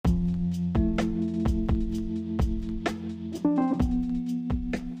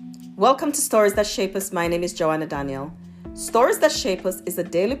Welcome to Stories That Shape Us. My name is Joanna Daniel. Stories That Shape Us is a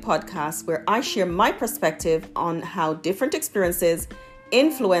daily podcast where I share my perspective on how different experiences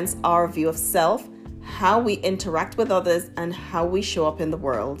influence our view of self, how we interact with others, and how we show up in the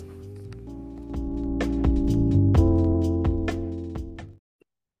world.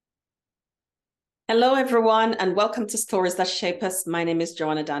 Hello, everyone, and welcome to Stories That Shape Us. My name is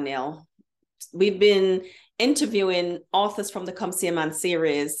Joanna Daniel. We've been interviewing authors from the Come See a Man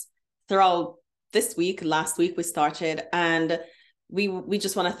series throughout this week. Last week we started, and we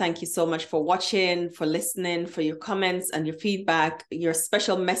just want to thank you so much for watching, for listening, for your comments and your feedback, your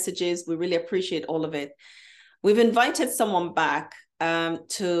special messages. We really appreciate all of it. We've invited someone back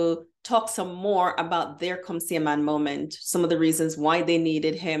to talk some more about their Come See a Man moment, some of the reasons why they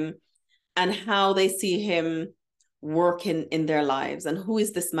needed him and how they see him working in their lives, and who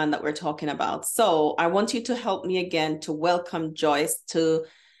is this man that we're talking about. So I want you to help me again to welcome Joyce to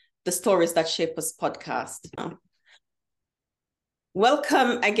the Stories That Shape Us podcast.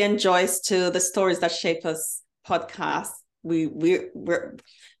 Welcome again, Joyce, to the Stories That Shape Us podcast.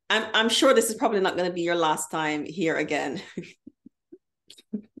 I'm sure this is probably not going to be your last time here again.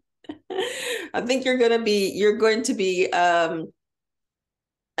 I think you're going to be a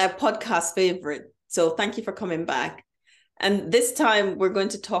podcast favorite. So thank you for coming back. And this time we're going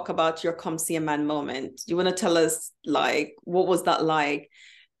to talk about your Come See a Man moment. You want to tell us, like, what was that like?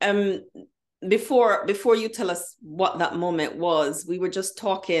 Before you tell us what that moment was, we were just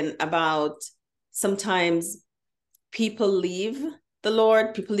talking about sometimes people leave the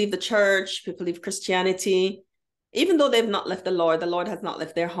Lord, people leave the church, people leave Christianity, even though they've not left the Lord has not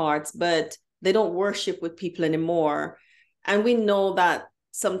left their hearts, but they don't worship with people anymore. And we know that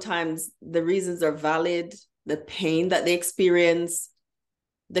sometimes the reasons are valid, the pain that they experience,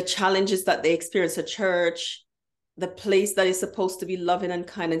 the challenges that they experience at church, the place that is supposed to be loving and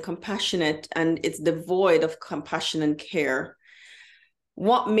kind and compassionate, and it's devoid of compassion and care.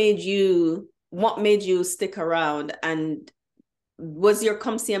 What made you stick around? And was your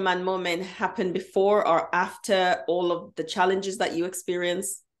Come See a Man moment happen before or after all of the challenges that you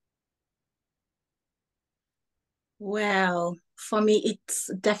experienced? Well, for me,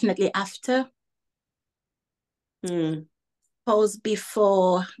 it's definitely after. Because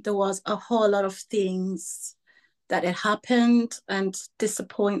before, there was a whole lot of things that had happened, and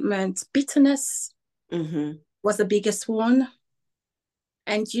disappointment, bitterness was the biggest one.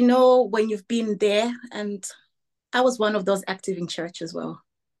 And you know, when you've been there, and I was one of those active in church as well.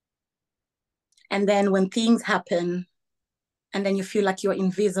 And then when things happen, and then you feel like you're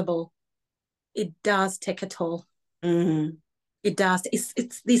invisible, it does take a toll. It does.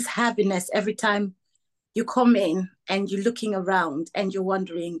 It's this heaviness every time you come in and you're looking around and you're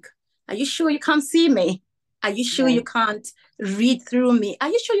wondering, are you sure you can't see me? Are you sure you can't read through me? Are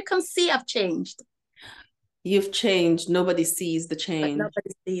you sure you can see I've changed? You've changed. Nobody sees the change. But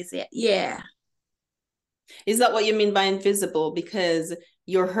nobody sees it. Yeah. Is that what you mean by invisible? Because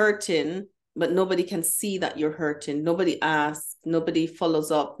you're hurting, but nobody can see that you're hurting. Nobody asks. Nobody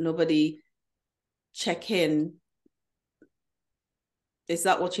follows up. Nobody check in. Is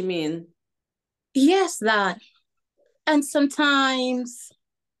that what you mean? Yes, that. And sometimes,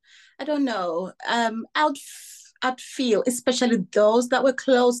 I don't know, I'd feel, especially those that were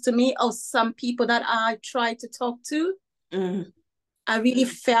close to me or some people that I tried to talk to, I really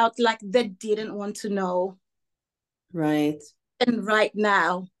felt like they didn't want to know. Right. And right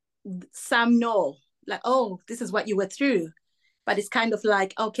now, some know, like, oh, this is what you were through. But it's kind of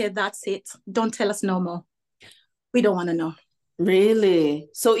like, okay, that's it. Don't tell us no more. We don't want to know. Really?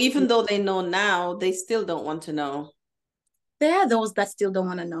 So even though they know now, they still don't want to know. There are those that still don't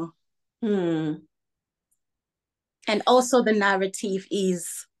want to know. And also the narrative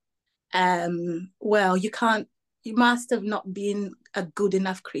is, well, you must have not been a good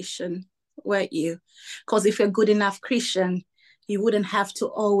enough Christian, weren't you? Because if you're a good enough Christian, you wouldn't have to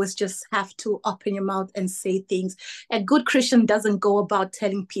always just have to open your mouth and say things. A good Christian doesn't go about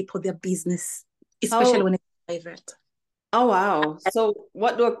telling people their business, especially when it's private. Oh, wow. So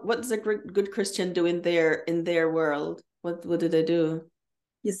what does a good Christian do in their world? What do they do?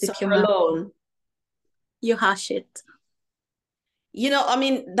 You sit your mouth alone. You hush it. You know, I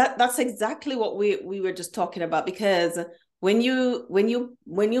mean, that's exactly what we were just talking about, because when you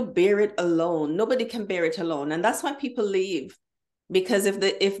bear it alone, nobody can bear it alone. And that's why people leave. Because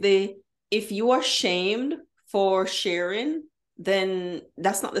if you are shamed for sharing, then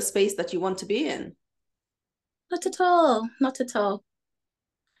that's not the space that you want to be in. Not at all. Not at all.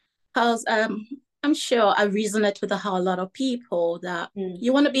 Because I'm sure I resonate with a whole lot of people that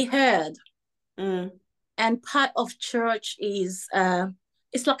you want to be heard. And part of church is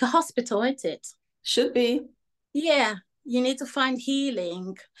it's like a hospital, isn't it? Should be. Yeah, you need to find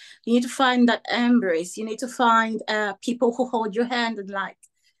healing. You need to find that embrace. You need to find people who hold your hand and like,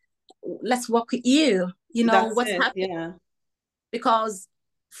 let's walk with you. You know That's what's it. happening. Yeah. Because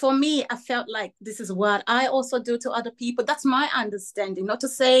for me, I felt like this is what I also do to other people. That's my understanding. Not to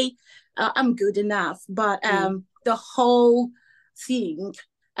say I'm good enough, but the whole thing,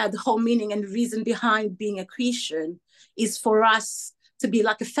 the whole meaning and reason behind being a Christian is for us to be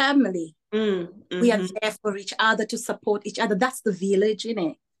like a family. We are there for each other, to support each other. That's the village,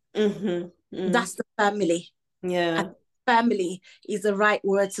 isn't it? That's the family. Yeah. And family is the right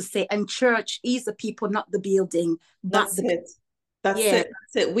word to say. And church is the people, not the building. That's it. That's it.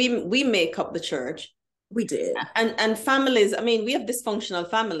 That's it. We make up the church. We do. And families, I mean, we have dysfunctional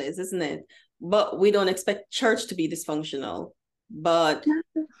families, isn't it? But we don't expect church to be dysfunctional. But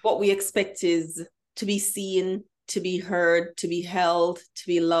what we expect is to be seen, to be heard, to be held, to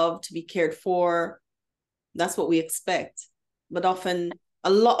be loved, to be cared for. That's what we expect. But often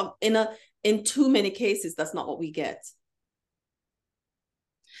in too many cases, that's not what we get.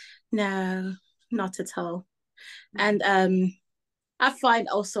 No, not at all. And I find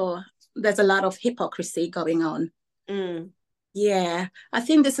also there's a lot of hypocrisy going on. Yeah, I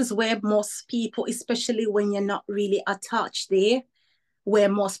think this is where most people, especially when you're not really attached there, where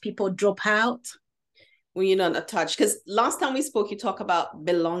most people drop out. When you're not attached. Because last time we spoke, you talk about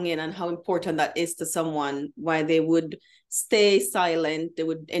belonging and how important that is to someone, why they would stay silent, they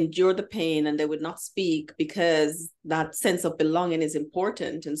would endure the pain, and they would not speak because that sense of belonging is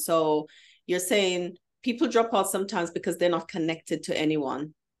important. And so you're saying people drop out sometimes because they're not connected to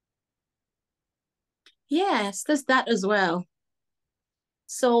anyone. Yes, there's that as well.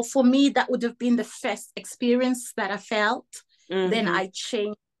 So for me, that would have been the first experience that I felt. Then I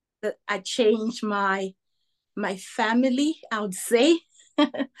changed my family, I would say.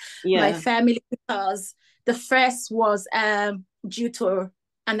 My family, because the first was due to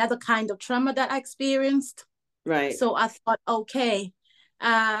another kind of trauma that I experienced. Right. So I thought, okay,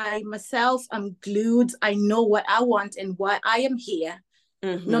 I'm glued. I know what I want and why I am here.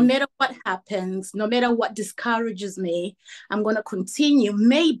 No matter what happens, no matter what discourages me, I'm going to continue.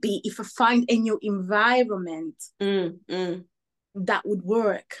 Maybe if I find a new environment that would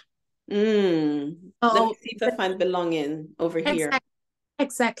work. Let me see if I find belonging over here.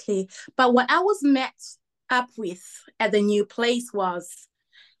 Exactly. But what I was met up with at the new place was,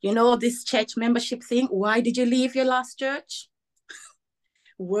 this church membership thing. Why did you leave your last church?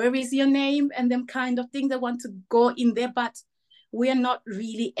 Where is your name? And them kind of thing. They want to go in there, but we're not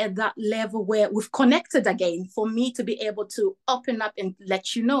really at that level where we've connected again for me to be able to open up and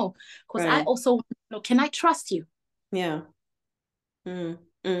let you know. Because I also can I trust you? Yeah.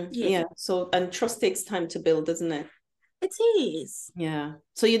 Yeah. So, and trust takes time to build, doesn't it? It is. Yeah.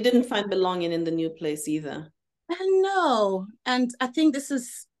 So you didn't find belonging in the new place either? No. And I think this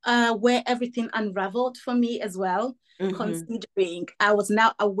is where everything unraveled for me as well, considering I was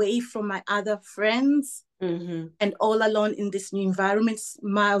now away from my other friends and all alone in this new environment,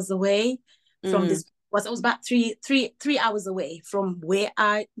 miles away from this. I was about three hours away from where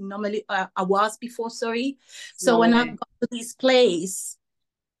I normally I was before. Sorry. So when I got to this place,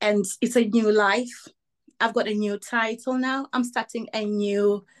 and it's a new life. I've got a new title now. I'm starting a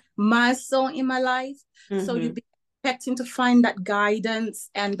new milestone in my life. So you'll be expecting to find that guidance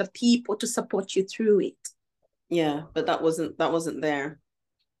and the people to support you through it. Yeah, but that wasn't there.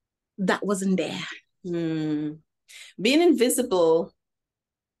 That wasn't there. Being invisible,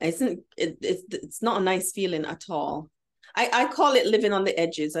 it's not a nice feeling at all. I call it living on the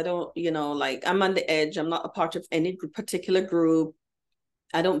edges. I don't, like I'm on the edge. I'm not a part of any particular group.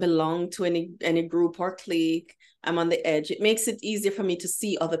 I don't belong to any group or clique. I'm on the edge. It makes it easier for me to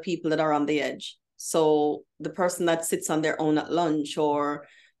see other people that are on the edge. So the person that sits on their own at lunch, or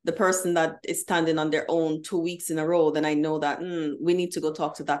the person that is standing on their own 2 weeks in a row, then I know that we need to go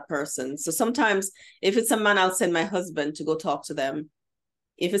talk to that person. So sometimes if it's a man, I'll send my husband to go talk to them.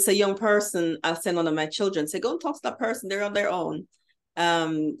 If it's a young person, I'll send one of my children, say, go and talk to that person. They're on their own.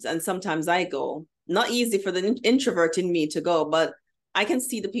 And sometimes I go. Not easy for the introvert in me to go, but I can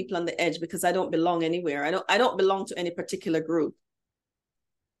see the people on the edge because I don't belong anywhere. I don't belong to any particular group.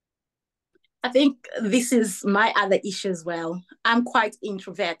 I think this is my other issue as well. I'm quite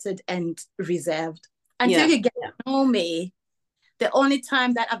introverted and reserved. Until you get to know me, the only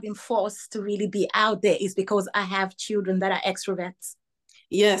time that I've been forced to really be out there is because I have children that are extroverts.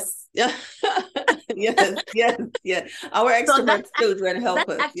 Yes. Yeah. yes. Our extrovert children help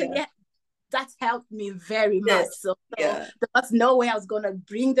us. that helped me very much. Yes. So Yeah. there was no way I was going to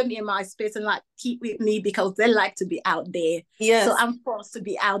bring them in my space and like keep with me, because they like to be out there. Yes. So I'm forced to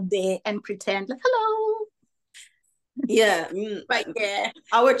be out there and pretend like, hello. Yeah. Right. Yeah.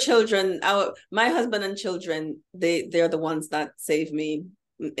 Our children, my husband and children, they're the ones that save me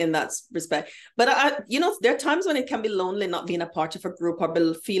in that respect. But there are times when it can be lonely not being a part of a group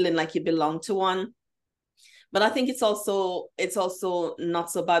or feeling like you belong to one. But I think it's also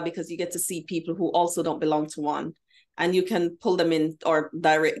not so bad, because you get to see people who also don't belong to one, and you can pull them in or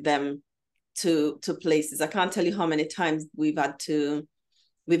direct them to places. I can't tell you how many times we've had to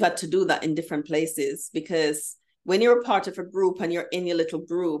do that in different places, because when you're a part of a group and you're in your little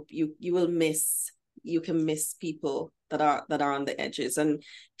group, you can miss people that are on the edges. And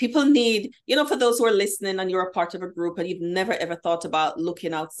people need, for those who are listening and you're a part of a group and you've never ever thought about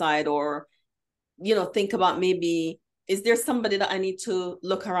looking outside, or think about, maybe, is there somebody that I need to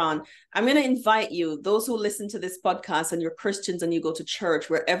look around? I'm going to invite you, those who listen to this podcast and you're Christians and you go to church,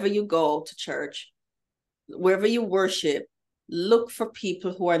 wherever you go to church, wherever you worship, look for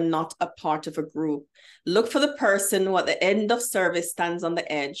people who are not a part of a group. Look for the person who at the end of service stands on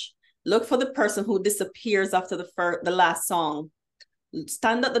the edge. Look for the person who disappears after the last song.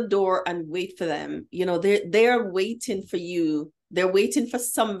 Stand at the door and wait for them. They're waiting for you. They're waiting for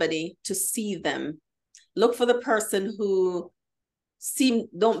somebody to see them. Look for the person who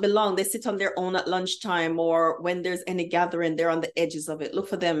don't belong. They sit on their own at lunchtime, or when there's any gathering, they're on the edges of it. Look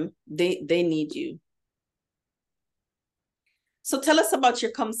for them. They need you. So tell us about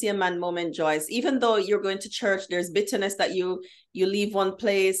your come see a man moment, Joyce. Even though you're going to church, there's bitterness that you leave one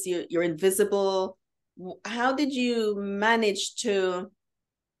place, you're invisible. How did you manage to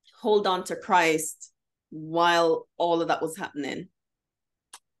hold on to Christ while all of that was happening?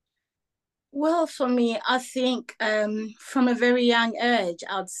 Well, for me, I think from a very young age,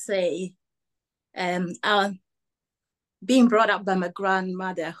 I'd say being brought up by my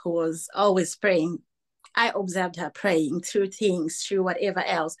grandmother, who was always praying, I observed her praying through things, through whatever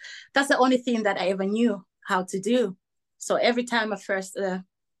else. That's the only thing that I ever knew how to do. So every time I first a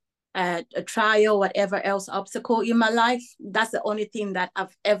trial, whatever else obstacle in my life, that's the only thing that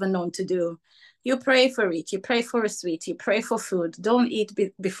I've ever known to do. You pray for it. You pray for a sweet. You pray for food. Don't eat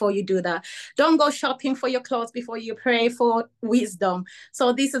before you do that. Don't go shopping for your clothes before you pray for wisdom.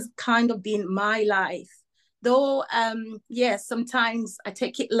 So this has kind of been my life. Though, yes, sometimes I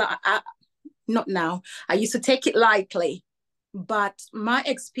take it not now. I used to take it lightly, but my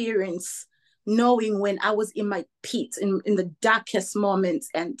experience, knowing when I was in my pit, in the darkest moments,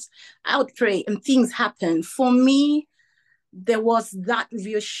 and I would pray and things happen, for me, there was that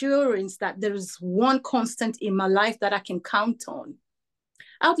reassurance that there is one constant in my life that I can count on.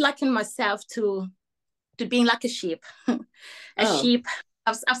 I would liken myself to being like a sheep. Sheep,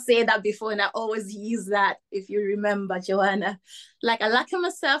 I've said that before, and I always use that, if you remember, Joanna. Like, I liken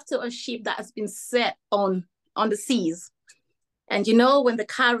myself to a sheep that has been set on the seas. And when the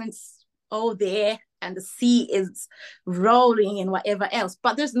currents are there and the sea is rolling and whatever else,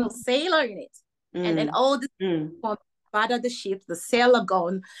 but there's no sailor in it. And then all the bad of the ship, the sail are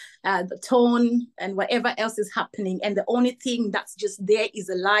gone, the tone and whatever else is happening, and the only thing that's just there is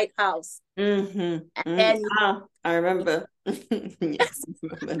a lighthouse. And I remember. Yes,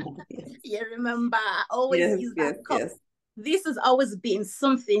 you remember. I always use that. Yes. This has always been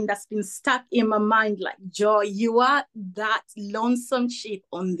something that's been stuck in my mind. Like, Joy, you are that lonesome ship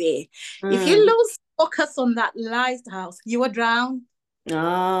on there. If you lose focus on that lighthouse, you are drowned.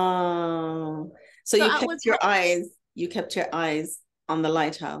 Oh, so you kept your eyes on the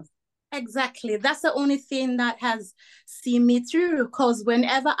lighthouse. Exactly. That's the only thing that has seen me through, because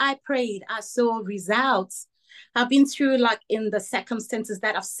whenever I prayed, I saw results. I've been through, like, in the circumstances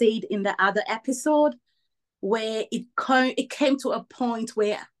that I've said in the other episode, where it came to a point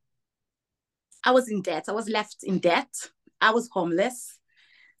where I was in debt. I was left in debt. I was homeless,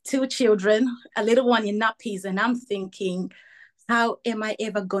 2 children, a little one in nappies, and I'm thinking, how am I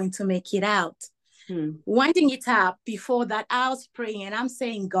ever going to make it out? Winding it up, before that, I was praying and I'm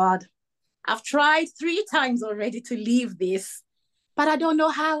saying, God, I've tried 3 times already to leave this, but I don't know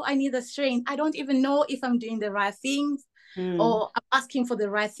how. I need the strength. I don't even know if I'm doing the right things or I'm asking for the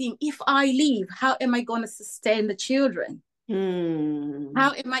right thing. If I leave, how am I going to sustain the children?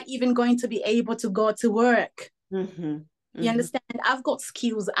 How am I even going to be able to go to work? You understand? I've got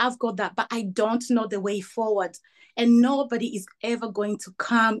skills, I've got that, but I don't know the way forward. And nobody is ever going to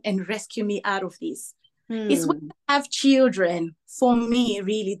come and rescue me out of this. It's when I have children, for me,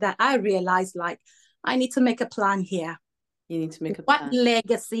 really, that I realize, like, I need to make a plan here. You need to make a plan. What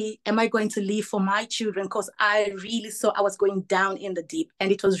legacy am I going to leave for my children? Because I really saw I was going down in the deep and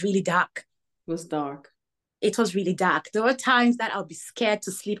it was really dark. was dark. It was really dark. There were times that I'll be scared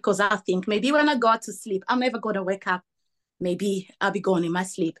to sleep because I think maybe when I go to sleep, I'm never going to wake up. Maybe I'll be going in my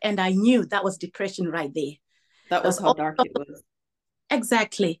sleep. And I knew that was depression right there. That was how dark it was.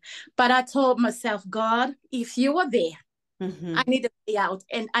 Exactly. But I told myself, God, if you were there, I need a way out,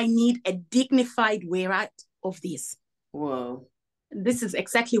 and I need a dignified way out of this. Whoa. This is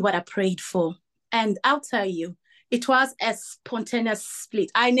exactly what I prayed for. And I'll tell you, it was a spontaneous split.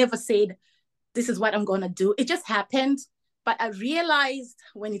 I never said, this is what I'm going to do. It just happened. But I realized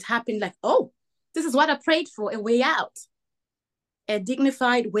when it happened, like, oh, this is what I prayed for, a way out, a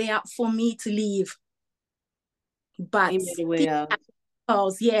dignified way out for me to leave. But you made a way out.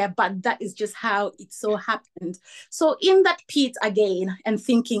 Yeah, but that is just how it so happened. So in that pit again, and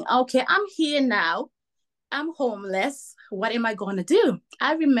thinking, okay, I'm here now. I'm homeless. What am I going to do?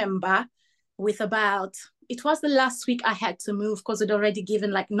 I remember it was the last week I had to move because I'd already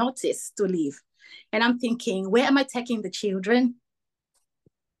given like notice to leave. And I'm thinking, where am I taking the children?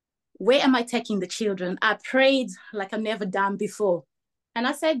 Where am I taking the children? I prayed like I've never done before. And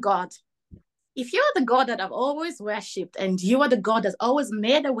I said, God, if you're the God that I've always worshipped and you are the God that's always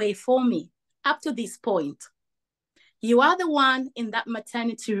made a way for me up to this point, you are the one in that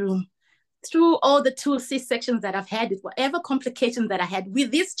maternity room through all the 2 C-sections that I've had, with whatever complications that I had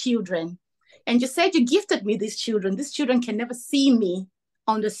with these children. And you said you gifted me these children. These children can never see me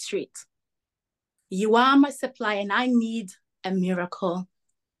on the street. You are my supply and I need a miracle.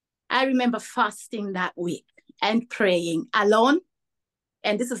 I remember fasting that week and praying alone.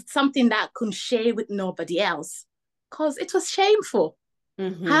 And this is something that I couldn't share with nobody else because it was shameful.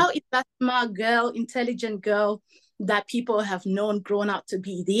 How is that smart girl, intelligent girl that people have known grown up to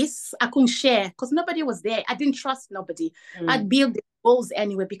be this? I couldn't share because nobody was there. I didn't trust nobody. I'd build the walls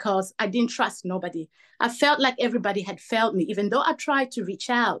anyway because I didn't trust nobody. I felt like everybody had failed me, even though I tried to reach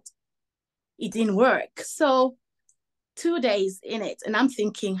out. It didn't work. So 2 days in it, and I'm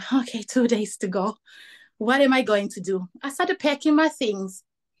thinking, okay, 2 days to go. What am I going to do? I started packing my things.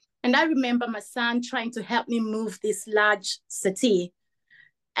 And I remember my son trying to help me move this large settee.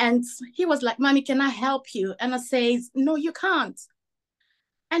 And he was like, Mommy, can I help you? And I says, no, you can't.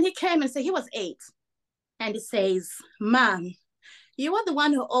 And he came and said, he was 8. And he says, Mom, you are the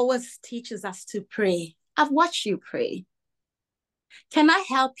one who always teaches us to pray. I've watched you pray. Can I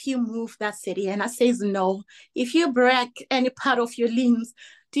help you move that settee? And I says, no. If you break any part of your limbs,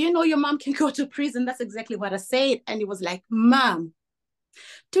 do you know your mom can go to prison? That's exactly what I said. And he was like, Mom,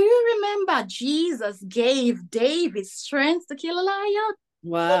 do you remember Jesus gave David strength to kill a lion?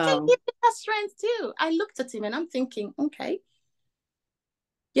 Wow. He can give me that strength too. I looked at him and I'm thinking, okay,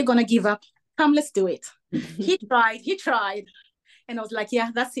 you're going to give up. Come, let's do it. He tried. And I was like,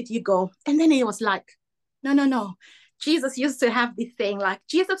 yeah, that's it, you go. And then he was like, no. Jesus used to have this thing like,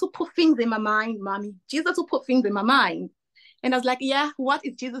 Jesus will put things in my mind, Mommy. Jesus will put things in my mind. And I was like, yeah, what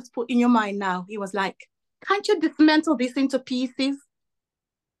is Jesus put in your mind now? He was like, can't you dismantle this into pieces?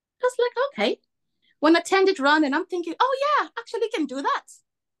 I was like, okay. When I turned it around and I'm thinking, oh yeah, actually can do that.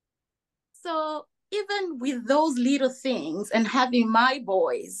 So even with those little things and having my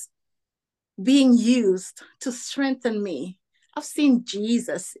boys being used to strengthen me, I've seen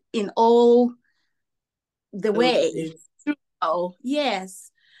Jesus in all the way. Oh, yes.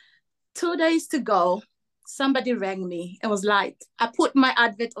 2 days to go, somebody rang me and was like, I put my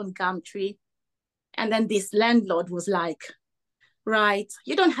advert on Gumtree. And then this landlord was like, right,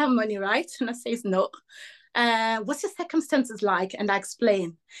 you don't have money, right? And I says, no. What's your circumstances like? And I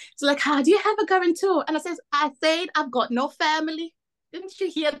explain. It's like, do you have a guarantor? And I said, I've got no family. Didn't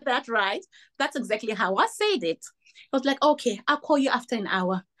you hear that right? That's exactly how I said it. I was like, okay, I'll call you after an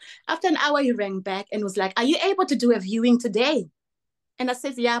hour. After an hour, he rang back and was like, are you able to do a viewing today? And I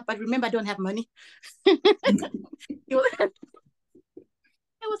says, yeah, but remember, I don't have money. It was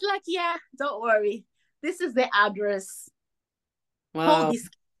like, yeah, don't worry. This is the address. Wow. Hold this.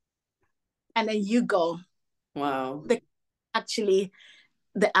 And then you go. Wow. Actually,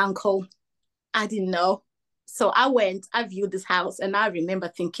 the uncle, I didn't know. So I went, I viewed this house, and I remember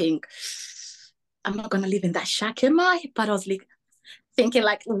thinking, I'm not going to live in that shack, am I? But I was like, thinking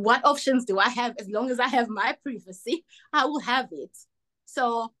like, what options do I have? As long as I have my privacy, I will have it.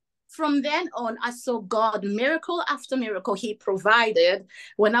 So from then on, I saw God, miracle after miracle, he provided.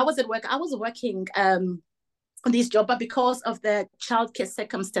 When I was at work, I was working on this job, but because of the childcare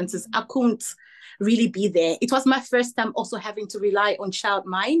circumstances, I couldn't really be there. It was my first time also having to rely on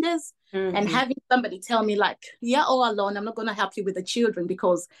childminders and having somebody tell me like, you're all alone. I'm not going to help you with the children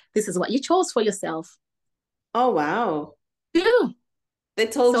because this is what you chose for yourself. Oh, wow. Yeah. They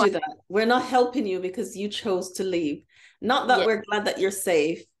told you that we're not helping you because you chose to leave. Not that we're glad that you're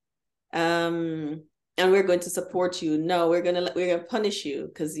safe, and we're going to support you. No, we're gonna punish you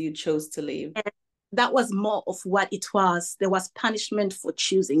because you chose to leave. And that was more of what it was. There was punishment for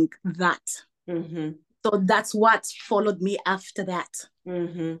choosing that. Mm-hmm. So that's what followed me after that.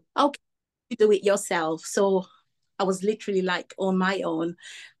 Mm-hmm. Okay, you do it yourself. So I was literally like on my own.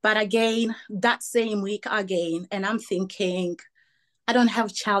 But again, that same week again, and I'm thinking, I don't have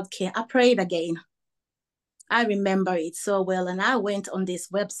childcare. I prayed again. I remember it so well. And I went on this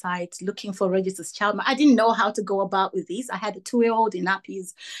website looking for registered child. I didn't know how to go about with this. I had a 2-year-old in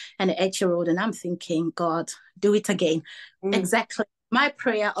nappies and an 8-year-old. And I'm thinking, God, do it again. Mm. Exactly. My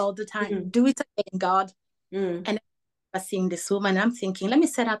prayer all the time, do it again, God. And I seeing this woman, I'm thinking, let me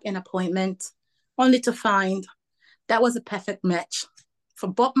set up an appointment, only to find that was a perfect match for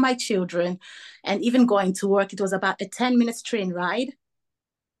both my children. And even going to work, it was about a 10-minute train ride.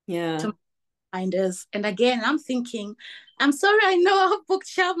 Yeah. To Minders. And again, I'm thinking, I'm sorry, I know I've booked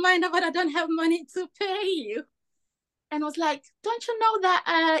childminder, but I don't have money to pay you. And I was like, don't you know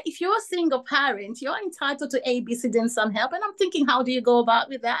that if you're a single parent, you're entitled to ABC and some help? And I'm thinking, how do you go about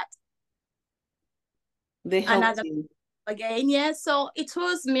with that? They helped you. Again, yeah. So it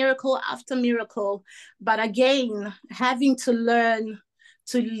was miracle after miracle. But again, having to learn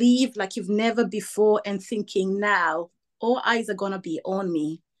to live like you've never before and thinking now, all eyes are going to be on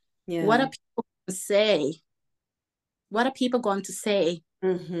me. Yeah. What are people going to say? What are people going to say?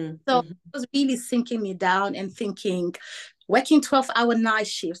 Mm-hmm. So it was really sinking me down and thinking, working 12-hour night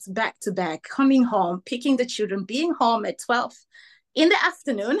shifts back to back, coming home, picking the children, being home at 12 in the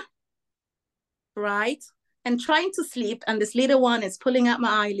afternoon, right? And trying to sleep. And this little one is pulling out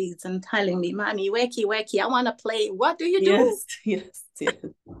my eyelids and telling me, Mommy, wakey, wakey, I want to play. What do you do? Yes.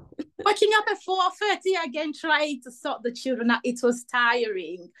 Waking up at 4:30 again, trying to sort the children out. It was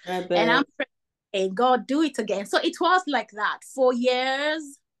tiring. And I'm praying, God, do it again. So it was like that 4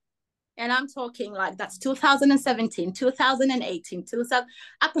 years. And I'm talking like that's 2017, 2018, 2000,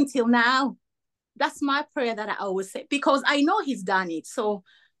 up until now. That's my prayer that I always say, because I know he's done it. So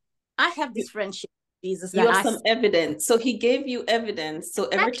I have this friendship with Jesus. You have some evidence. So he gave you evidence. So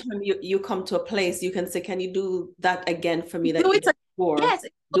every time you come to a place, you can say, can you do that again for me? Do it again. Yes.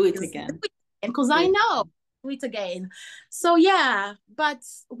 Do it again. Because I know. Do it again. So yeah, but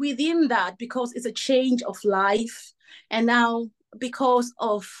within that, because it's a change of life, and now because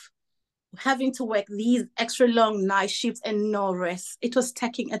of having to work these extra long night shifts and no rest, it was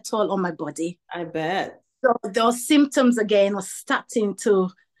taking a toll on my body. I bet. So those symptoms again were starting to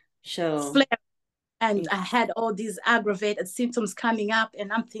flare, and I had all these aggravated symptoms coming up,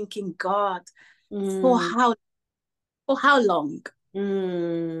 and I'm thinking, God, for how long?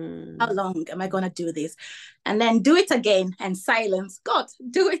 How long am I going to do this? And then do it again and silence. God,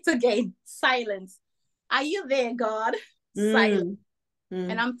 do it again. Silence. Are you there, God? Silence.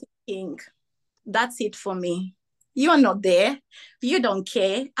 And I'm thinking, that's it for me. You're not there. You don't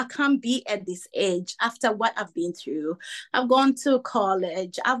care. I can't be at this age after what I've been through. I've gone to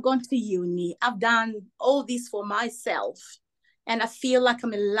college. I've gone to uni. I've done all this for myself. And I feel like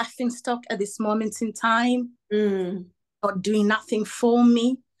I'm a laughingstock at this moment in time. Or doing nothing for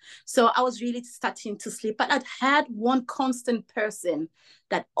me. So I was really starting to sleep. But I'd had one constant person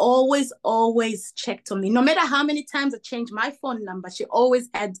that always checked on me. No matter how many times I changed my phone number, she always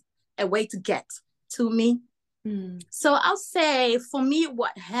had a way to get to me. So I'll say for me,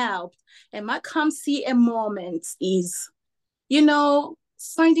 what helped, and my come see a moment is,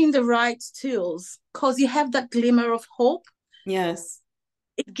 finding the right tools, because you have that glimmer of hope. Yes.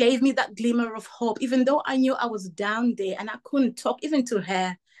 It gave me that glimmer of hope, even though I knew I was down there and I couldn't talk even to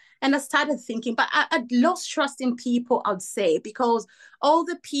her. And I started thinking, but I'd lost trust in people, I'd say, because all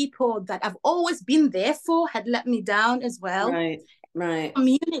the people that I've always been there for had let me down as well. Right.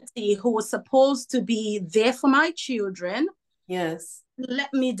 Community who was supposed to be there for my children. Yes.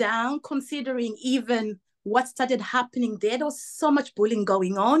 Let me down, considering even what started happening there. There was so much bullying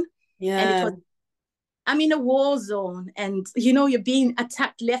going on. Yeah. And I'm in a war zone, and you're being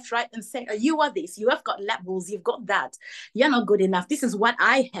attacked left, right, and center. You are this. You have got levels. You've got that. You're not good enough. This is what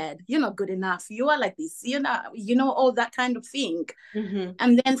I had. You're not good enough. You are like this. All that kind of thing.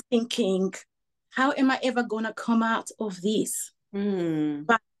 And then thinking, how am I ever gonna come out of this?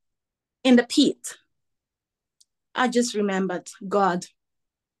 But in the pit, I just remembered, God,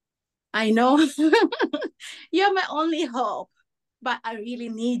 I know you're my only hope. But I really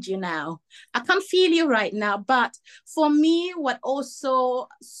need you now. I can't feel you right now. But for me, what also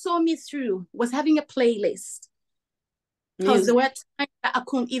saw me through was having a playlist. Because there were times that I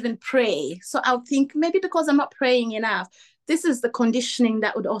couldn't even pray. So I would think maybe because I'm not praying enough, this is the conditioning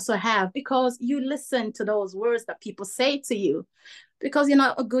that would also have, because you listen to those words that people say to you. because you're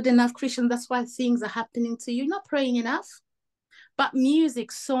not a good enough Christian. That's why things are happening to you. You're not praying enough. But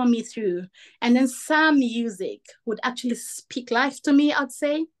music saw me through. And then some music would actually speak life to me, I'd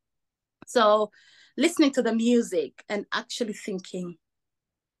say. So listening to the music and actually thinking,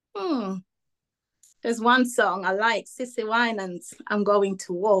 there's one song I like, CeCe Winans, I'm Going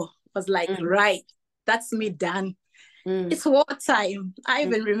to War, was like, right, that's me done. It's wartime. I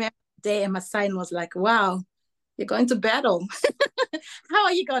even remember the day my son was like, wow, you're going to battle. How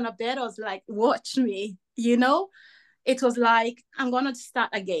are you going to battle? It's like, watch me, you know? It was like, I'm going to start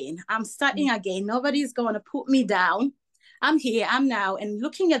again. I'm starting again. Nobody's going to put me down. I'm here, I'm now. And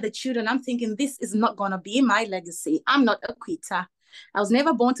looking at the children, I'm thinking, this is not going to be my legacy. I'm not a quitter. I was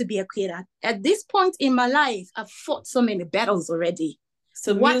never born to be a quitter. At this point in my life, I've fought so many battles already.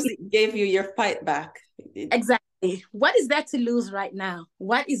 So music gave you your fight back. Exactly. What is there to lose right now?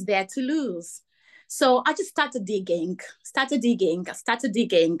 What is there to lose? So I just started digging,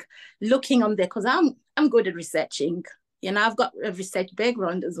 looking on there, because I'm good at researching. You know, I've got a research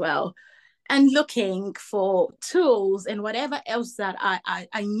background as well. And looking for tools and whatever else that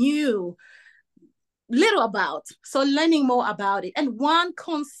I knew little about. So learning more about it. And one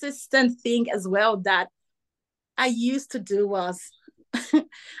consistent thing as well that I used to do was,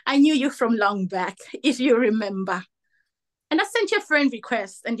 I knew you from long back, if you remember. And I sent you a friend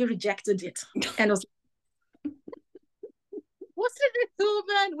request and you rejected it. And I was like, what's it,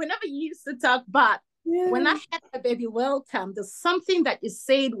 woman? Whenever you used to talk, but when I had a baby welcome, there's something that you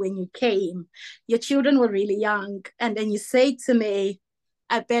said when you came. Your children were really young. And then you say to me,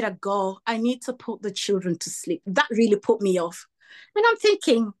 I better go. I need to put the children to sleep. That really put me off. And I'm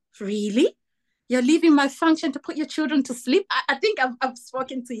thinking, really? You're leaving my function to put your children to sleep? I think I've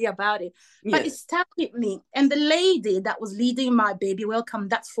spoken to you about it. Yes. But it stuck with me. And the lady that was leading my baby welcome,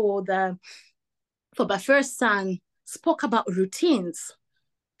 that's for my first son, spoke about routines.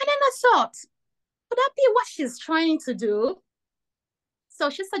 And then I thought, could that be what she's trying to do? So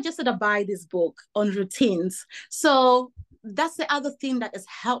she suggested I buy this book on routines. So that's the other thing that has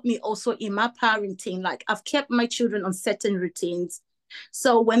helped me also in my parenting. Like, I've kept my children on certain routines.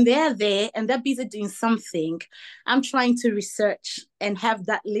 So when they're there and they're busy doing something, I'm trying to research and have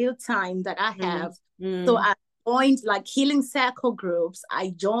that little time that I have. So I joined like healing circle groups.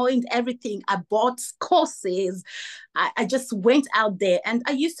 I joined everything. I bought courses. I just went out there, and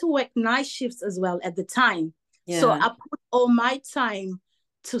I used to work night shifts as well at the time. Yeah. So I put all my time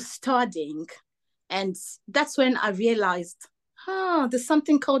to studying. And that's when I realized, there's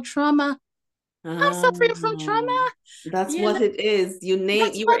something called trauma. I'm suffering from trauma. That's what it is. You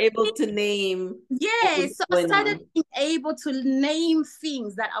were able to name. Yeah, so I started being able to name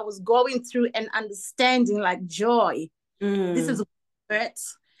things that I was going through and understanding, like joy. This is where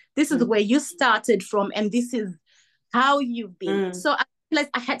this is where you started from, and this is how you've been. So I realized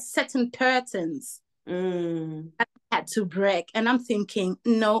I had certain patterns I had to break. And I'm thinking,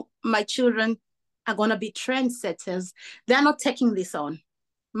 no, my children are going to be trendsetters. They're not taking this on.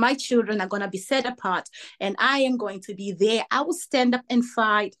 My children are going to be set apart, and I am going to be there. I will stand up and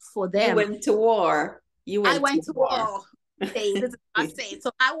fight for them. You went to war. I went to war. Hey, this is what I say. So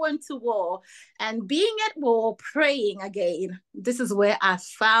I went to war, and being at war, praying again. This is where I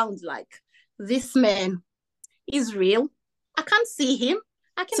found, like, this man is real. I can't see him.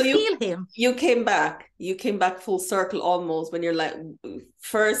 I can feel him. You came back. You came back full circle almost, when you're like,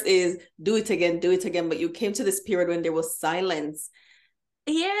 first is do it again. But you came to this period when there was silence.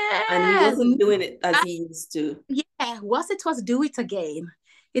 Yeah. And he wasn't doing it as he used to. Yeah. Once it was do it again,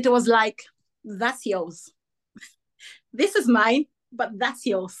 it was like, that's yours. This is mine, but that's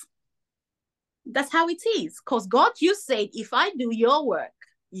yours. That's how it is. Because God, you said, if I do your work,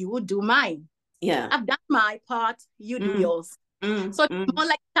 you will do mine. Yeah. I've done my part, you do yours. So it's more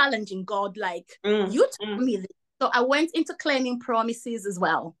like challenging God, like, you told me this. So I went into claiming promises as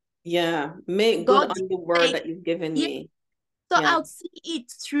well. Yeah. Make good on the word that you've given me. So I'll see it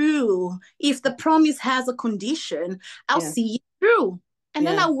through. If the promise has a condition, I'll see it through. And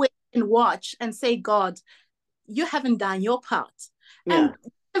then I'll wait and watch and say, God, you haven't done your part. And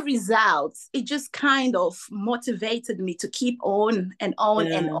the results, it just kind of motivated me to keep on and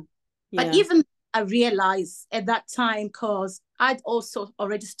on and on. But even I realized at that time, because I'd also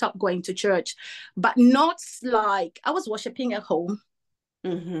already stopped going to church, but not like I was worshiping at home.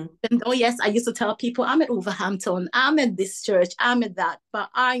 And yes, I used to tell people, I'm at Wolverhampton, I'm at this church, I'm at that. But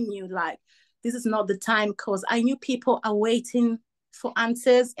I knew, like, this is not the time, because I knew people are waiting for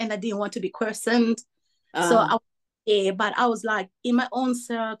answers and I didn't want to be questioned. So but I was like, in my own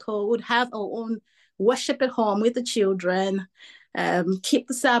circle, would have our own worship at home with the children, keep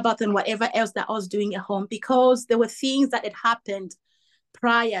the Sabbath and whatever else that I was doing at home, because there were things that had happened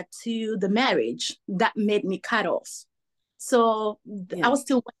prior to the marriage that made me cut off. So I was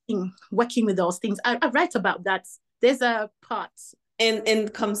still working with those things. I write about that. There's a part in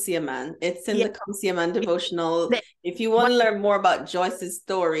Come See a Man. It's in the Come See a Man devotional. If you want to learn more about Joyce's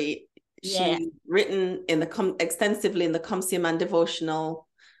story, she's written extensively in the Come See a Man devotional.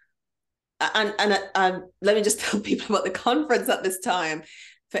 And let me just tell people about the conference at this time.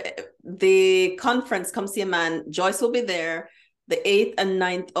 For the conference, Come See a Man, Joyce will be there the 8th and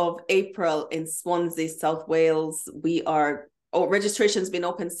 9th of April in Swansea, South Wales. Registration's been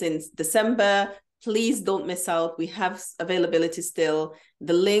open since December. Please don't miss out. We have availability still.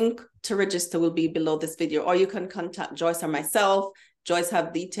 The link to register will be below this video, or you can contact Joyce or myself. Joyce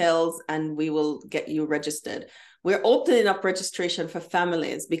have details and we will get you registered. We're opening up registration for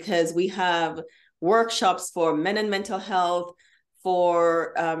families because we have workshops for men and mental health,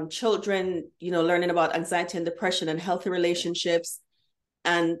 for children, learning about anxiety and depression and healthy relationships.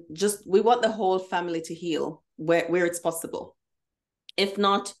 And we want the whole family to heal where it's possible. If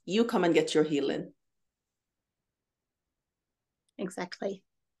not, you come and get your healing. Exactly.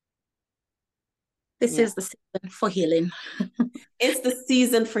 This is the season for healing. It's the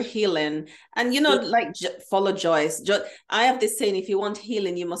season for healing. And, follow Joyce. I have this saying, if you want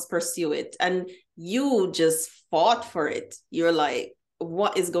healing, you must pursue it. And you just fought for it. You're like,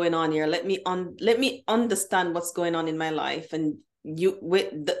 what is going on here? Let me understand what's going on in my life. And you,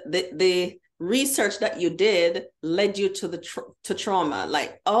 with the research that you did led you to trauma.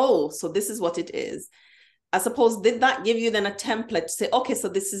 Like, oh, so this is what it is. I suppose, did that give you then a template to say, okay, so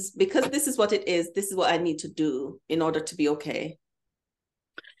this is what it is. This is what I need to do in order to be okay.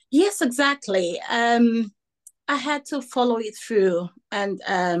 Yes, exactly. I had to follow it through, and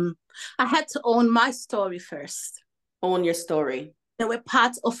I had to own my story first. Own your story. There were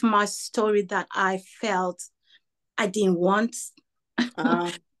parts of my story that I felt I didn't want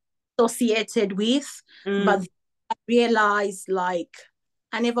associated with, but I realized I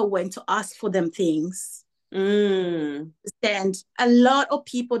never went to ask for them things. And a lot of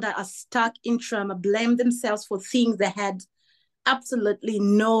people that are stuck in trauma blame themselves for things they had absolutely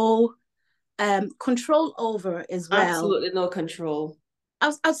no control over as well. Absolutely no control.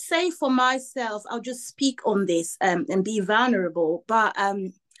 I'll say for myself, I'll just speak on this and be vulnerable, but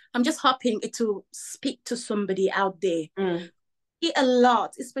I'm just hoping to speak to somebody out there. A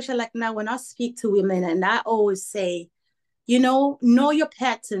lot, especially like now when I speak to women, and I always say, know your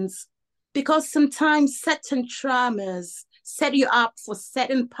patterns, because sometimes certain traumas set you up for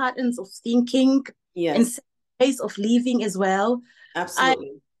certain patterns of thinking and ways of living as well.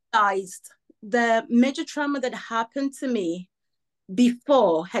 Absolutely. I realized the major trauma that happened to me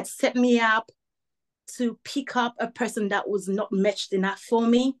before had set me up to pick up a person that was not matched enough for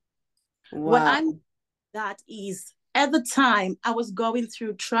me. Wow. What I'm that is, at the time I was going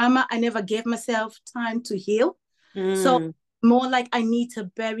through trauma, I never gave myself time to heal. So more like I need to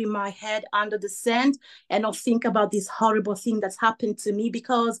bury my head under the sand and not think about this horrible thing that's happened to me,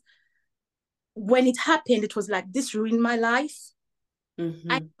 because when it happened, it was like, this ruined my life.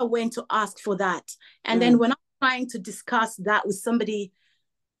 I went to ask for that. And then when I'm trying to discuss that with somebody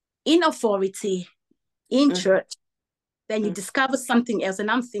in authority, in church, then you discover something else.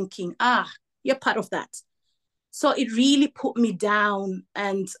 And I'm thinking, you're part of that. So it really put me down.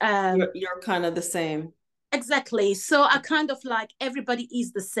 And you're kind of the same. Exactly. So I kind of like, everybody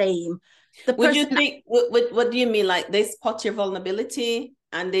is the same. Would you think, what do you mean? Like they spot your vulnerability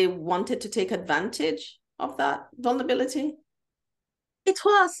and they wanted to take advantage of that vulnerability? It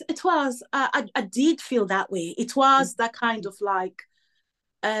was. I did feel that way. It was that kind of like,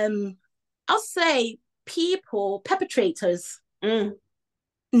 I'll say perpetrators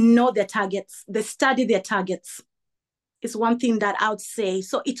know their targets. They study their targets. It's one thing that I would say.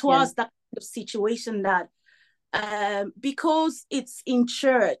 So it was that kind of situation that, because it's in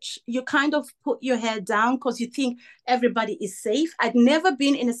church, you kind of put your head down because you think everybody is safe. I'd never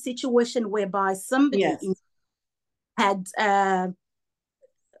been in a situation whereby somebody had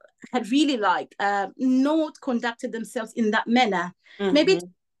really not conducted themselves in that manner. Maybe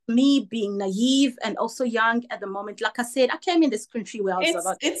me being naive and also young at the moment. Like I said, I came in this country where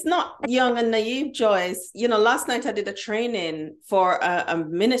it's not young and naive, Joyce. Last night I did a training for a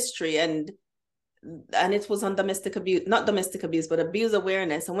ministry, and it was on domestic abuse, not domestic abuse, but abuse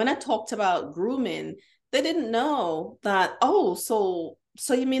awareness. And when I talked about grooming, they didn't know that, so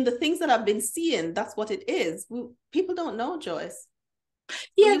you mean the things that I've been seeing, that's what it is. People don't know, Joyce.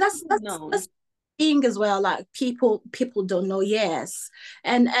 Yeah, that's the thing as well. Like people don't know, yes.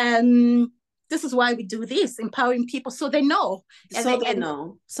 And this is why we do this, empowering people so they know.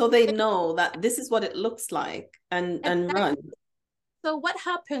 So they know that this is what it looks like and run. So what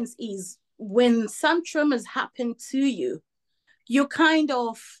happens is when some traumas happen to you, you kind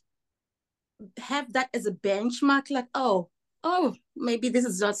of have that as a benchmark, like, oh, maybe this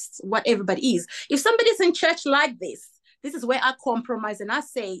is just what everybody is. If somebody's in church like this is where I compromise and I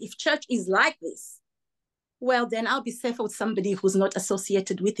say, if church is like this, well, then I'll be safe with somebody who's not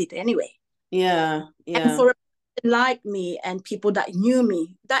associated with it anyway. Yeah. And for like me and people that knew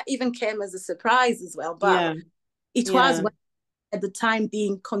me, that even came as a surprise as well. But it was at the time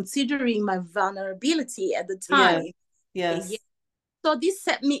being considering my vulnerability at the time. Yes. So this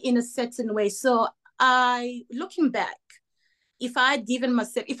set me in a certain way. So looking back, if I had given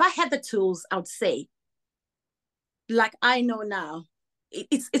myself, if I had the tools, I would say, like I know now,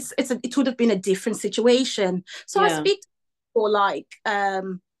 it would have been a different situation. So I speak to people like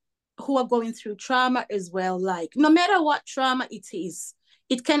who are going through trauma as well. Like no matter what trauma it is,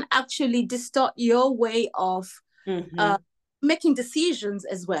 it can actually distort your way of making decisions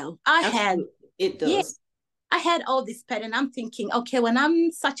as well. It does. I had all this pattern. I'm thinking, okay, when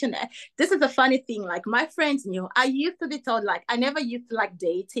I'm this is a funny thing. Like my friends knew, I used to be told, like, I never used to like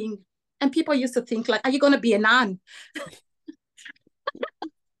dating. And people used to think, like, are you going to be a nun?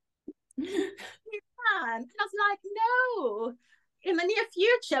 And I was like, no. In the near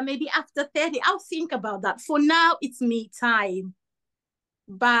future, maybe after 30, I'll think about that. For now, it's me time.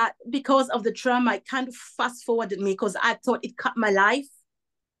 But because of the trauma, it kind of fast forwarded me because I thought it cut my life.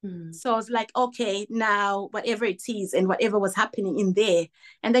 So I was like, okay, now whatever it is and whatever was happening in there.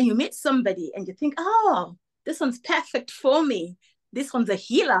 And then you meet somebody and you think, oh, this one's perfect for me. This one's a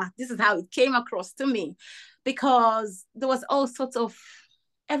healer. This is how it came across to me. Because there was all sorts of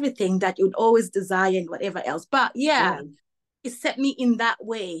everything that you'd always desire and whatever else. But it set me in that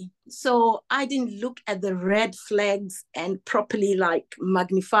way. So I didn't look at the red flags and properly like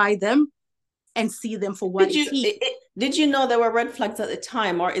magnify them and see them for what it is. Did you know there were red flags at the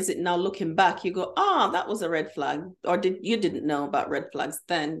time, or is it now looking back you go, that was a red flag? Or didn't know about red flags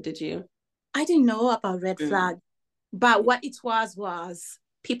then, did you? I didn't know about red flag, but what it was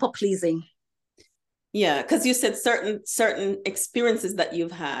people pleasing. Yeah, because you said certain experiences that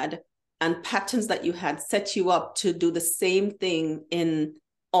you've had and patterns that you had set you up to do the same thing in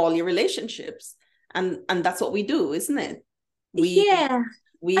all your relationships. And that's what we do, isn't it?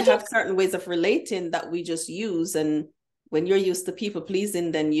 We have certain ways of relating that we just use. And when you're used to people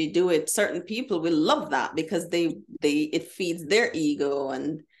pleasing, then you do it. Certain people will love that because it feeds their ego.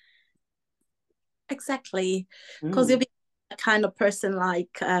 And exactly, because you'll be a kind of person like,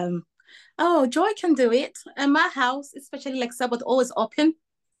 Joy can do it. And my house, especially like Sabbath, always open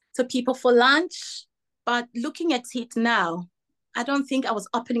to people for lunch. But looking at it now, I don't think I was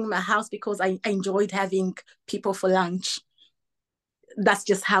opening my house because I enjoyed having people for lunch. That's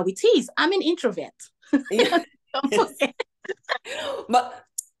just how it is. I'm an introvert. Yeah. But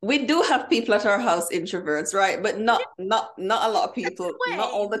we do have people at our house, introverts, right? But not a lot of people,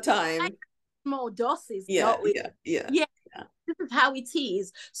 not all the time. Small doses. Yeah. This is how it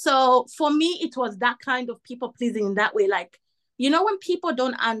is. So for me, it was that kind of people pleasing in that way. Like, you know, when people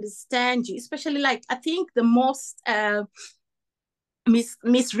don't understand you, especially like, I think the most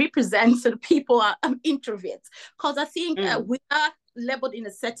misrepresented people are introverts. Because I think we are labeled in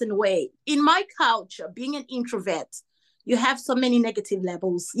a certain way. In my culture, being an introvert, you have so many negative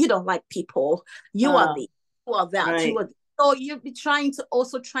labels. You don't like people. You are this, you are that, right. You are. So you'll be trying to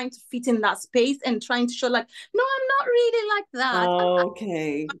fit in that space and trying to show like, no, I'm not really like that.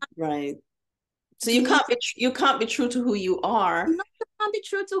 Okay, right. So you can't be true to who you are. No, you can't be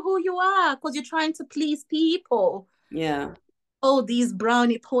true to who you are because you're trying to please people. Yeah. All these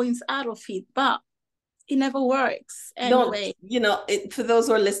brownie points out of it, but it never works anyway. For those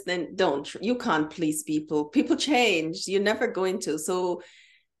who are listening, you can't please people. People change. You're never going to. So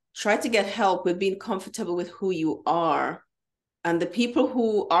try to get help with being comfortable with who you are. And the people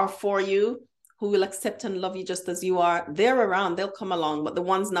who are for you, who will accept and love you just as you are, they're around, they'll come along. But the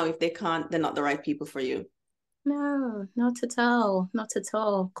ones now, if they can't, they're not the right people for you. No, not at all. Not at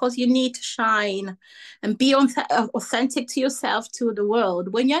all. Because you need to shine and be authentic to yourself, to the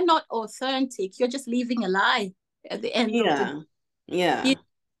world. When you're not authentic, you're just living a lie at the end of the day. Yeah.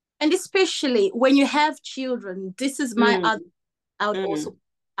 And especially when you have children, this is my also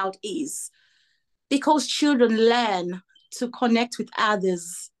out is because children learn to connect with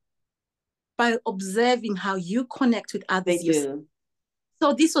others by observing how you connect with others. They do.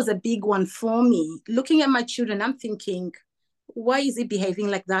 So this was a big one for me. Looking at my children, I'm thinking, why is he behaving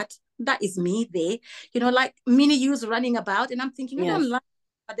like that? That is me there. Like mini yous running about. And I'm thinking, I don't like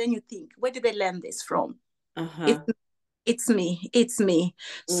it. But then you think, where did they learn this from? It's me.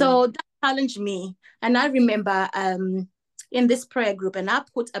 So that challenged me. And I remember in this prayer group, and I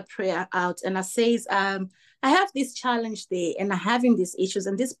put a prayer out, and I says, I have this challenge there, and I'm having these issues.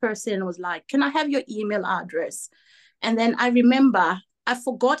 And this person was like, can I have your email address? And then I remember I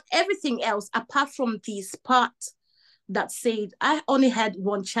forgot everything else apart from this part that said, I only had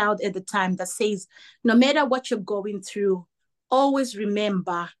one child at the time, that says, no matter what you're going through, always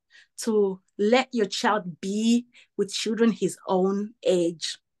remember to let your child be with children his own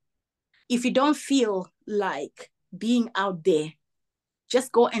age. If you don't feel like being out there,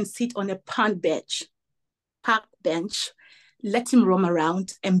 just go and sit on a park bench, let him roam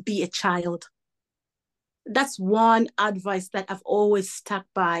around and be a child. That's one advice that I've always stuck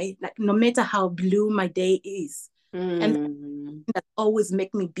by, like no matter how blue my day is. And that always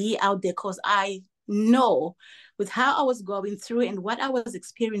make me be out there, because I know with how I was going through and what I was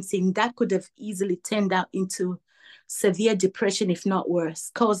experiencing, that could have easily turned out into severe depression, if not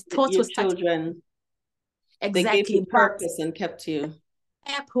worse. Because thoughts your children, exactly, they gave you purpose and kept you.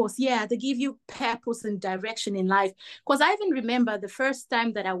 Purpose, yeah, they give you purpose and direction in life. Because I even remember the first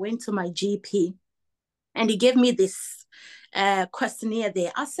time that I went to my GP, and he gave me this questionnaire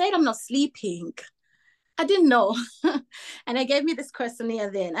there. I said, I'm not sleeping. I didn't know. And I gave me this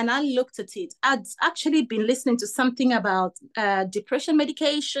questionnaire then, and I looked at it. I'd actually been listening to something about depression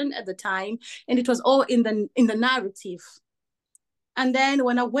medication at the time, and it was all in the narrative. And then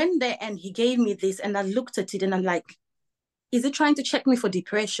when I went there and he gave me this, and I looked at it, and I'm like, is it trying to check me for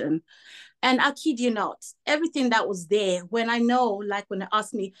depression? And I kid you not, everything that was there, when I know, like when they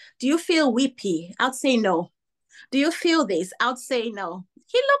ask me, do you feel weepy? I'd say no. Do you feel this? I'd say no.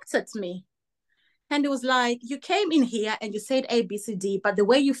 He looked at me and it was like, you came in here and you said A, B, C, D, but the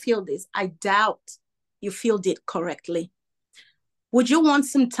way you feel this, I doubt you feel it correctly. Would you want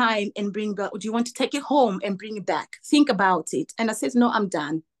some time and bring back, would you want to take it home and bring it back? Think about it. And I said, no, I'm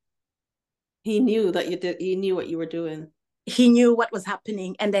done. He knew that you did, he knew what you were doing. He knew what was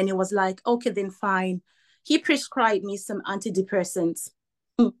happening. And then it was like, okay, then fine. He prescribed me some antidepressants.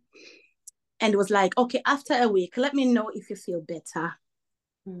 And it was like, okay, after a week, let me know if you feel better.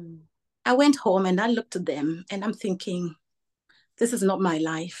 I went home and I looked at them and I'm thinking, this is not my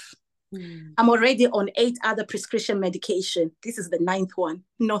life. I'm already on 8 other prescription medication. This is the 9th one.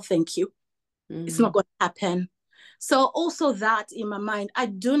 No, thank you. It's not going to happen. So also that in my mind, I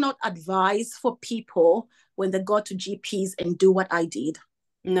do not advise for people when they go to GPs and do what I did.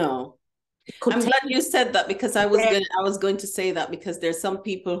 No. I'm glad you said that, because I was going to say that, because there's some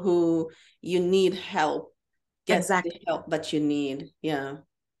people who you need help. Get exactly the help that you need. Yeah.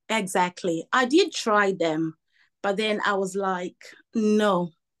 Exactly. I did try them, but then I was like,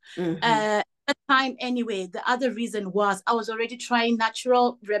 no. At that time anyway, the other reason was I was already trying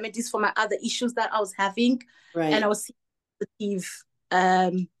natural remedies for my other issues that I was having. Right. And I was seeing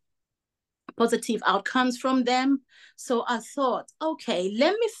positive outcomes from them. So I thought, okay,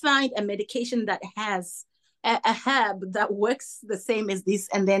 let me find a medication that has a herb that works the same as this,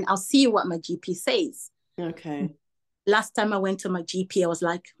 and then I'll see what my GP says. Okay. Last time I went to my GP, I was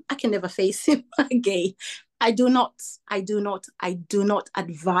like, I can never face him again. I do not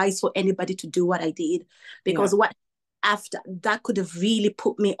advise for anybody to do what I did, because what after that could have really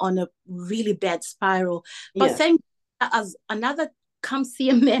put me on a really bad spiral. But thank you, as another come see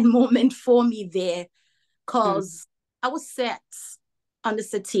a man moment for me there, because I was set on the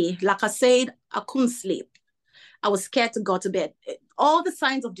settee. Like I said, I couldn't sleep. I was scared to go to bed. All the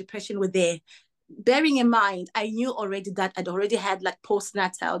signs of depression were there. Bearing in mind, I knew already that I'd already had like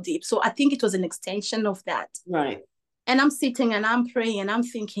postnatal deep. So I think it was an extension of that. Right. And I'm sitting and I'm praying and I'm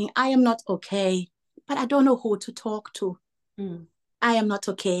thinking, I am not okay, but I don't know who to talk to. I am not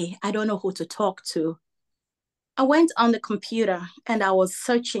okay. I don't know who to talk to. I went on the computer and I was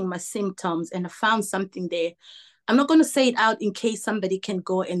searching my symptoms and I found something there. I'm not going to say it out in case somebody can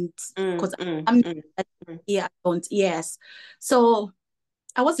go and, because I don't, yes. So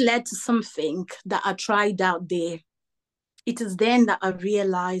I was led to something that I tried out there. It is then that I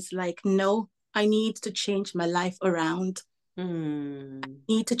realized, like, no, I need to change my life around. I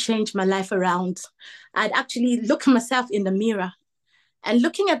need to change my life around. I'd actually look at myself in the mirror and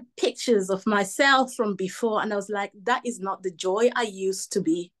looking at pictures of myself from before, and I was like, that is not the joy I used to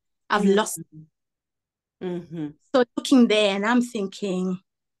be. I've lost. So looking there and I'm thinking,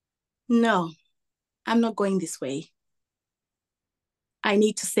 no, I'm not going this way. I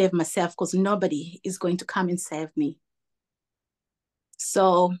need to save myself, because nobody is going to come and save me.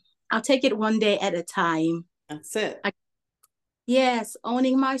 So I'll take it one day at a time. That's it. Yes,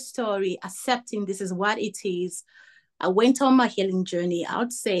 owning my story, accepting this is what it is. I went on my healing journey. I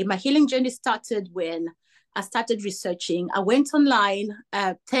would say my healing journey started when I started researching. I went online.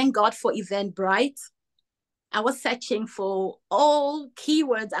 Thank God for Eventbrite. I was searching for all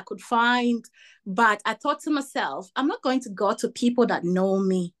keywords I could find, but I thought to myself, I'm not going to go to people that know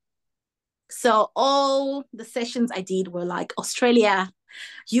me. So all the sessions I did were like Australia,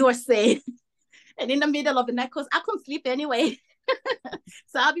 USA, and in the middle of the night, because I couldn't sleep anyway.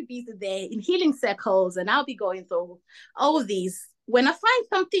 So I'll be busy there in healing circles, and I'll be going through all of these. When I find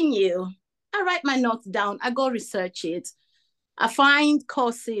something new, I write my notes down, I go research it. I find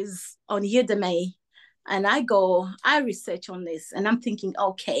courses on Udemy, and I research on this, and I'm thinking,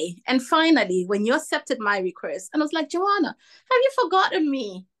 okay. And finally, when you accepted my request, and I was like, Joanna, have you forgotten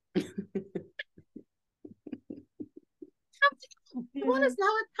me? Joanna's now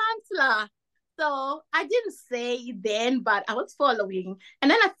a counselor. So I didn't say it then, but I was following.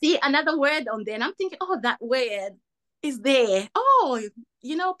 And then I see another word on there, and I'm thinking, oh, that word is there. Oh,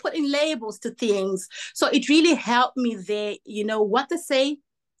 putting labels to things. So it really helped me there. You know what to say?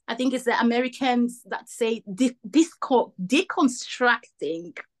 I think it's the Americans that say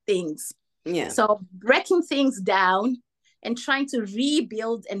deconstructing things. Yeah. So breaking things down and trying to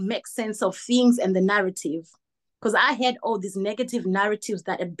rebuild and make sense of things and the narrative. Because I had all these negative narratives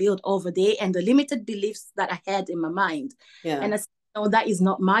that I built over there and the limited beliefs that I had in my mind. Yeah. And I said, no, that is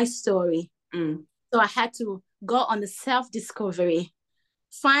not my story. Mm. So I had to go on the self-discovery,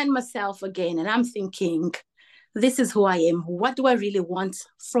 find myself again. And I'm thinking, this is who I am. What do I really want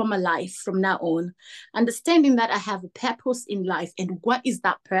from my life from now on? Understanding that I have a purpose in life, and what is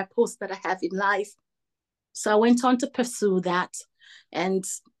that purpose that I have in life? So I went on to pursue that, and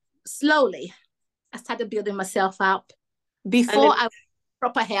slowly I started building myself up before I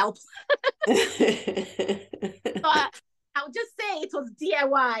proper help. So I'll just say it was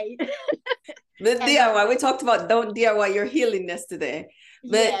DIY. The DIY. We talked about don't DIY your healingness today.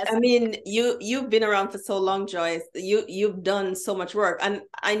 But yes. I mean, you've been around for so long, Joyce. You've done so much work, and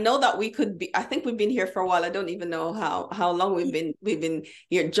I know that I think we've been here for a while. I don't even know how long we've been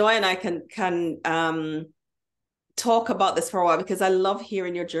here. Joy and I can talk about this for a while, because I love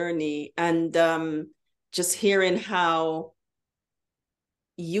hearing your journey and just hearing how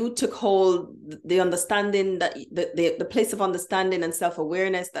you took hold, the understanding that the place of understanding and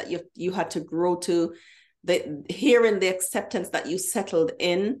self-awareness that you had to grow to, hearing the acceptance that you settled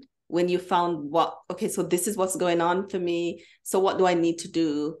in when you found so this is what's going on for me. So what do I need to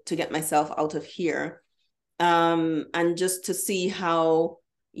do to get myself out of here? And just to see how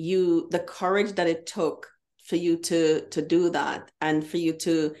the courage that it took for you to do that, and for you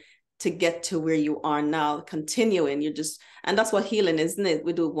to get to where you are now, continuing. And that's what healing is, isn't it?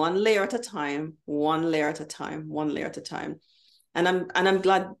 We do one layer at a time, one layer at a time, one layer at a time. And I'm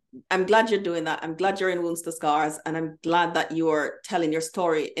glad you're doing that. I'm glad you're in Wounds to Scars, and I'm glad that you're telling your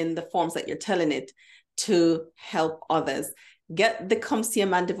story in the forms that you're telling it to help others. Get the Come See a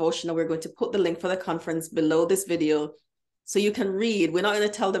Man devotional. We're going to put the link for the conference below this video, so you can read. We're not going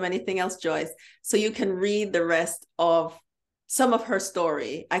to tell them anything else, Joyce. So you can read the rest of some of her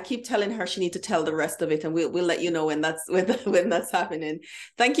story. I keep telling her she needs to tell the rest of it, and we'll let you know when that's happening.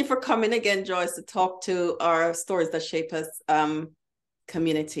 Thank you for coming again, Joyce, to talk to our Stories That Shape Us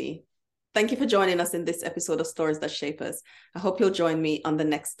community. Thank you for joining us in this episode of Stories That Shape Us. I hope you'll join me on the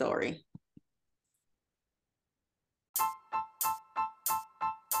next story.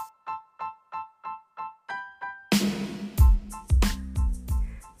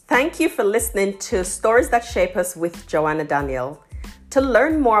 Thank you for listening to Stories That Shape Us with Joanna Daniel. To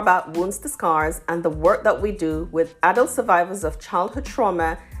learn more about Wounds to Scars and the work that we do with adult survivors of childhood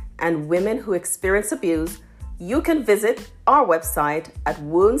trauma and women who experience abuse, you can visit our website at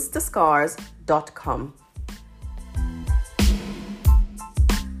woundstoscars.com.